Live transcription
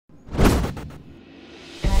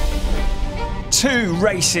2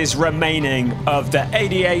 races remaining of the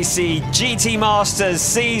ADAC GT Masters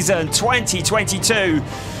season 2022.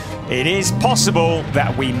 It is possible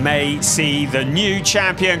that we may see the new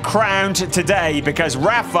champion crowned today because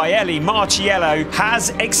Raffaele Marciello has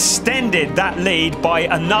extended that lead by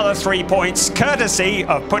another 3 points, courtesy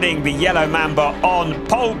of putting the yellow Mamba on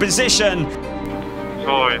pole position.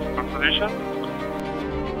 So it's pole position?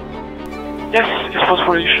 Yes, it's pole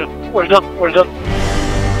position. Well done, well done.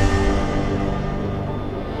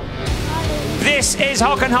 This is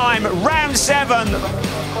Hockenheim, round 7.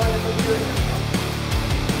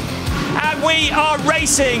 And we are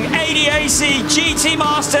racing ADAC GT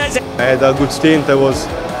Masters. I had a good stint. I was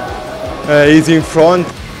easy in front.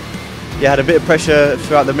 Yeah, had a bit of pressure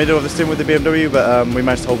throughout the middle of the stint with the BMW, but we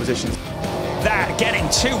managed to hold positions. That getting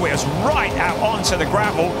 2 wheels right out onto the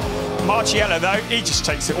gravel. Marciello, though, he just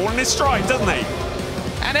takes it all in his stride, doesn't he?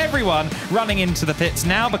 And everyone running into the pits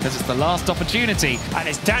now because it's the last opportunity. And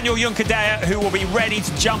it's Daniel Juncadella who will be ready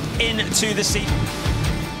to jump into the seat.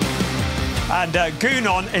 And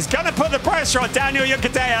Gunon is going to put the pressure on Daniel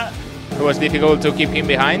Juncadella. It was difficult to keep him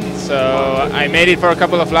behind, so I made it for a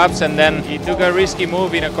couple of laps, and then he took a risky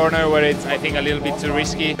move in a corner where it's, I think, a little bit too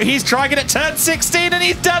risky. He's trying it at turn 16 and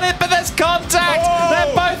he's done it, but there's contact! Oh!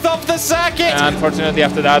 They're both off the circuit! And unfortunately,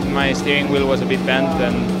 after that, my steering wheel was a bit bent,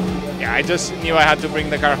 and yeah, I just knew I had to bring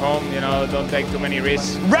the car home, you know, don't take too many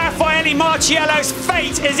risks. Raffaele Marciello's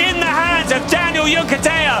fate is in the hands of Daniel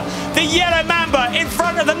Juncadella, the yellow Mamba in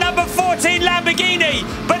front of the number 14 Lamborghini.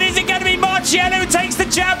 But is it going to be Marciello who takes the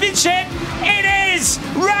championship? It is!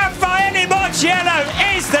 Raffaele Marciello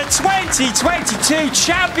is the 2022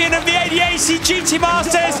 champion of the ADAC GT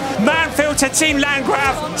Masters. MANN-FILTER Team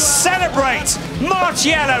LANDGRAF celebrate!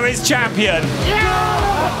 Marciello is champion!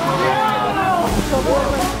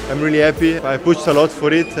 I'm really happy. I pushed a lot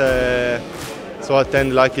for it, so at the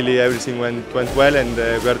end, luckily, everything went well, and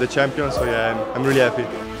we are the champions. So yeah, I'm really happy.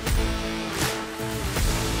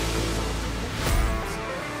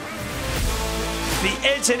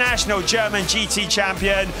 The international German GT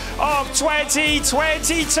champion of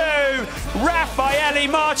 2022, Raffaele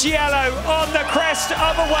Marciello on the crest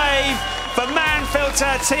of a wave for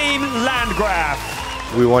MANN-FILTER Team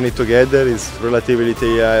LANDGRAF. We won it together. It's relatively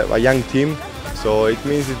a young team. So it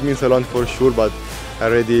means a lot for sure, but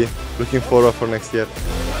already looking forward for next year.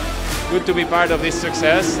 Good to be part of this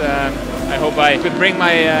success. I hope I could bring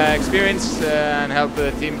my experience and help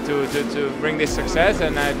the team to bring this success,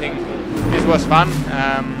 and I think this was fun.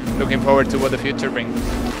 Looking forward to what the future brings.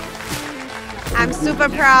 I'm super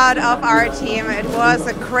proud of our team. It was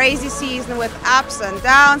a crazy season with ups and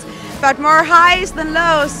downs, but more highs than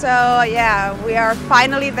lows. So yeah, we are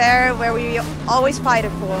finally there where we always fight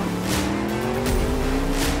it for.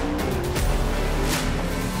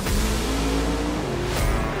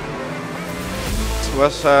 It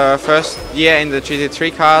was first year in the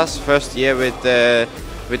GT3 cars, first year with the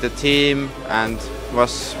team, and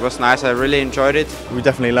was nice. I really enjoyed it. We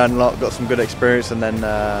definitely learned a lot, got some good experience, and then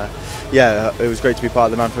yeah, it was great to be part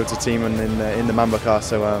of the MANN-FILTER team and in the Mamba car.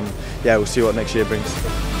 So yeah, we'll see what next year brings.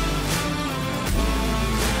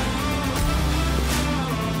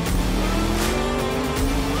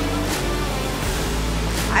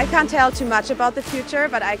 I can't tell too much about the future,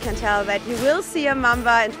 but I can tell that you will see a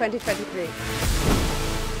Mamba in 2023.